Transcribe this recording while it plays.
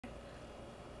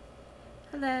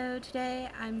Hello, today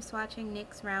I'm swatching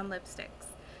NYX round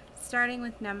lipsticks. Starting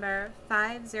with number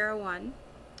 501,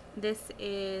 this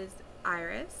is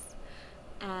Iris,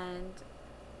 and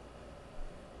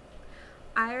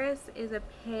Iris is a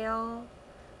pale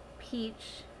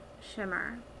peach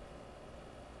shimmer.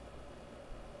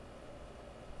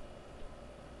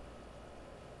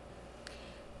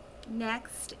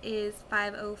 Next is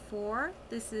 504.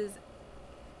 This is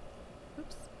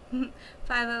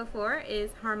 504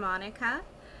 is Harmonica.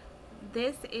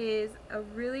 This is a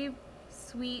really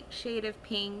sweet shade of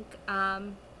pink,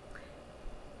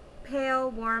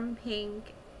 pale warm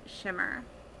pink shimmer.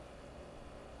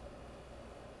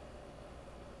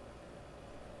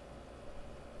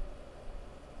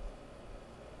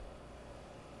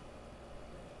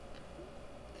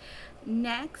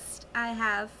 Next I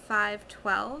have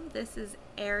 512. This is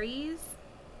Aries.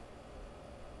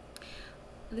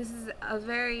 This is a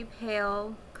very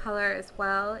pale color as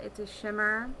well. It's a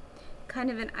shimmer,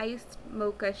 kind of an iced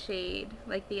mocha shade,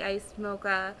 like the iced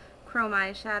mocha chrome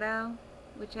eyeshadow,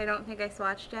 which I don't think I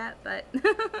swatched yet, but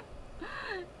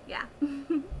yeah.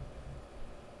 It's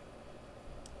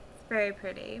very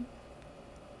pretty.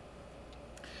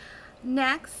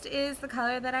 Next is the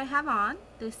color that I have on.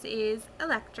 This is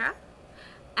Electra,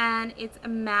 and it's a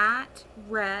matte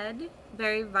red,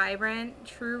 very vibrant,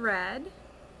 true red.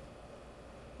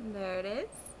 There it is.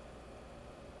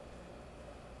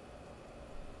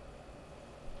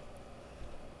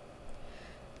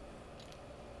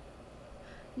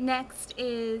 Next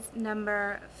is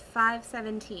number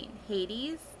 517,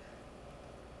 Hades.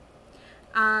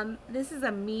 This is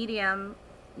a medium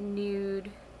nude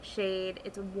shade.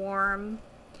 It's warm,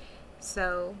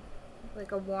 so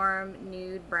like a warm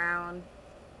nude brown.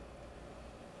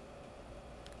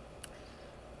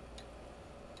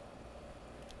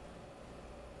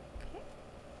 Okay.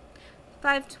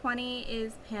 520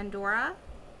 is Pandora.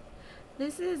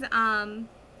 This is kind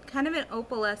of an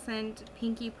opalescent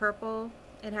pinky purple.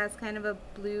 It has kind of a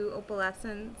blue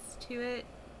opalescence to it.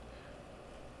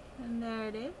 And there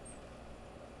it is.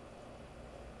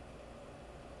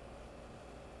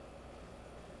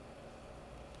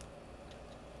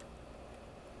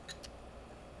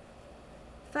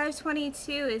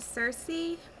 .522 is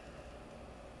Circe.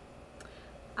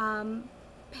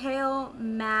 Pale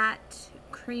matte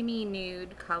creamy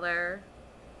nude color.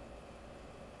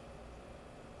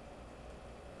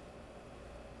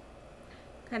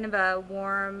 Kind of a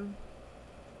warm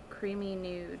creamy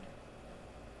nude.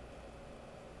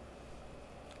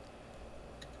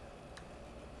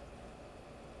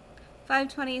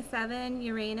 .527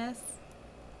 Uranus.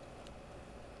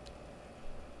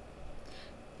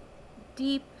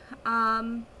 Deep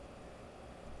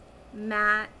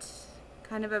matte,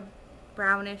 kind of a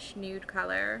brownish nude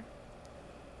color.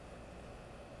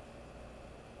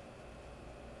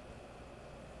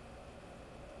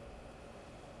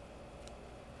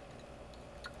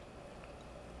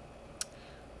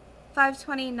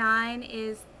 .529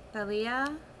 is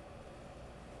Thalia.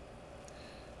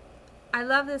 I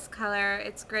love this color.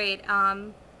 It's great.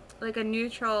 Like a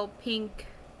neutral pink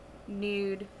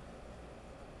nude.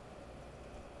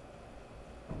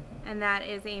 And that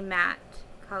is a matte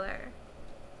color.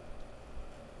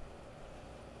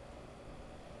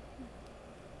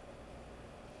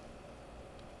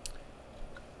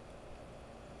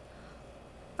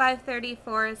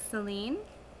 .534 is Celene.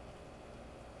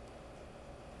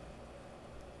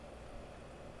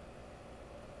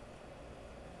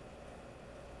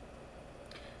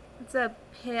 It's a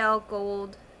pale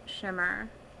gold shimmer.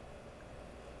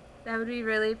 That would be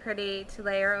really pretty to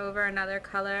layer over another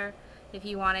color if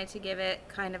you wanted to give it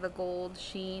kind of a gold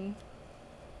sheen.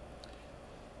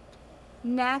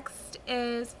 Next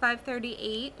is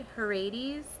 538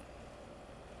 Harades.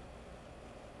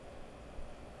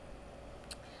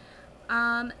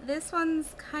 This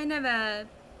one's kind of a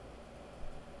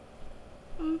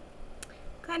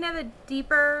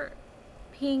deeper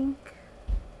pink,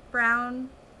 brown,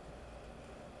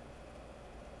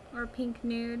 or pink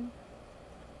nude,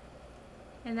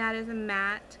 and that is a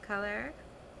matte color.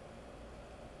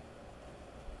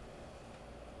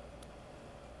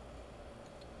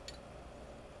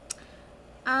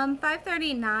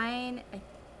 .539 I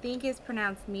think is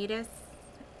pronounced metis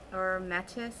or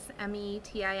metis,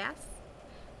 M-E-T-I-S,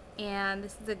 and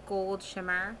this is a gold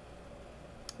shimmer,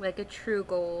 like a true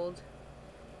gold,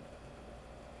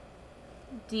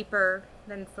 deeper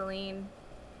than Celene,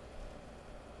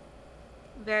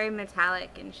 very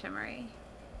metallic and shimmery.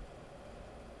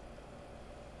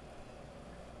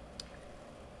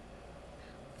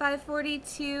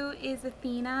 .542 is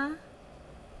Athena.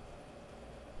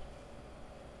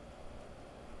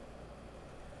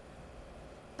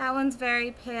 That one's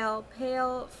very pale.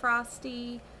 Pale,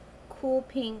 frosty, cool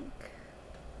pink.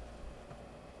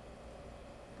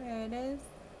 There it is.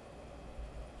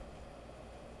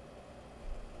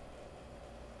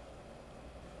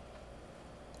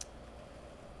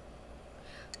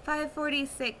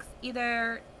 $5.46,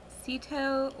 either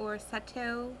ceto or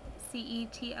ceto,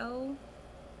 C-E-T-O.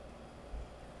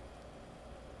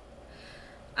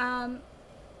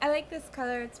 I like this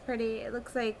color, it's pretty. It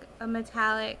looks like a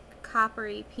metallic,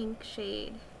 coppery pink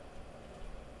shade.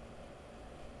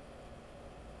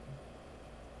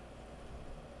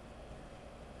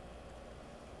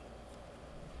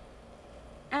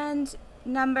 And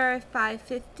number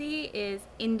 550 is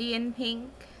Indian pink.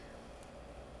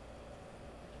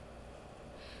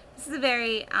 This is a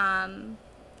very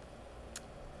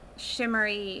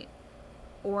shimmery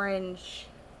orange,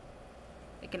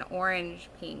 like an orange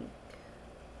pink.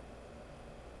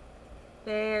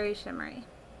 Very shimmery.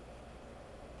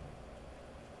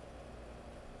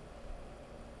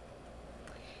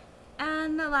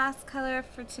 And the last color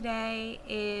for today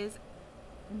is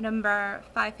number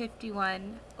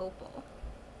 551, opal.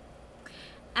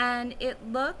 And it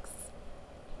looks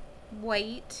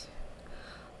white,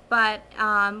 but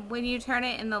when you turn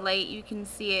it in the light, you can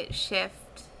see it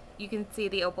shift. You can see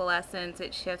the opalescence.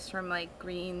 It shifts from like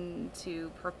green to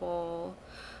purple.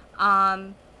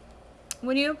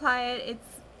 When you apply it,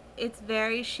 it's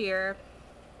very sheer.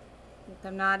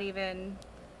 I'm not even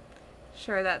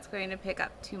sure that's going to pick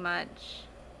up too much.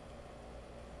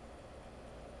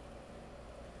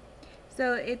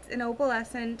 So it's an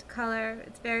opalescent color.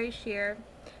 It's very sheer.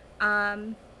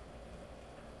 Doesn't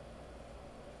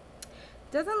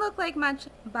look like much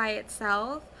by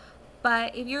itself,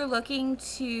 but if you're looking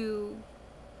to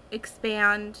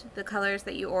expand the colors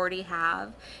that you already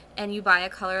have and you buy a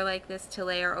color like this to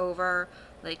layer over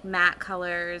like matte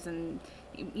colors and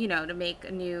you know, to make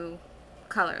a new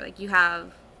color, like you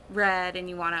have red and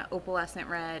you want an opalescent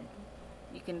red,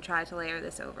 you can try to layer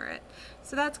this over it.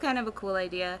 So that's kind of a cool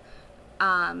idea.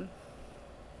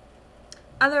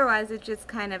 Otherwise it's just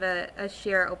kind of a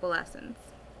sheer opalescence.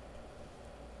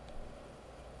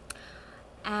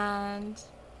 And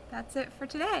that's it for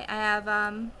today. I have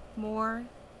more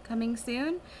coming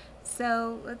soon,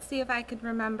 so let's see if I could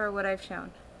remember what I've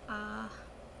shown.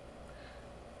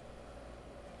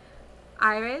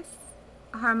 Iris,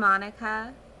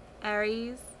 harmonica,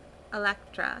 Aries,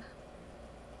 electra.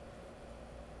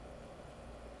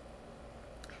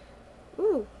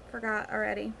 Ooh, forgot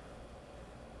already.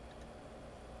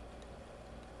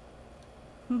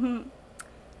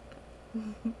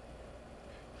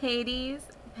 Hades,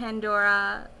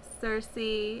 Pandora,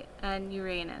 Circe, and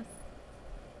Uranus.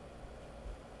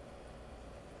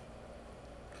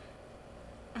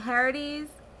 Harades,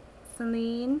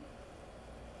 Celene,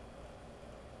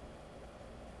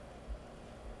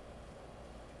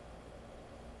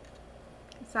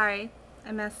 sorry,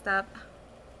 I messed up.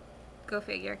 Go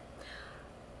figure.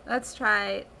 Let's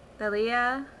try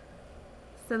Thalia,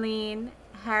 Celene,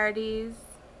 Harades,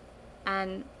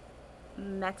 and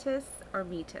metis or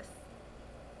metis.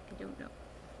 I don't know.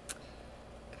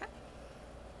 Okay.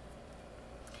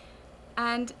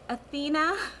 And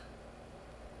Athena,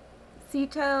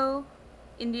 ceto,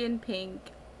 Indian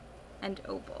pink, and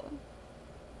opal.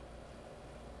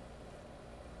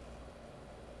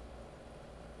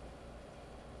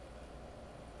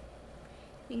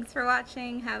 Thanks for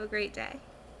watching. Have a great day.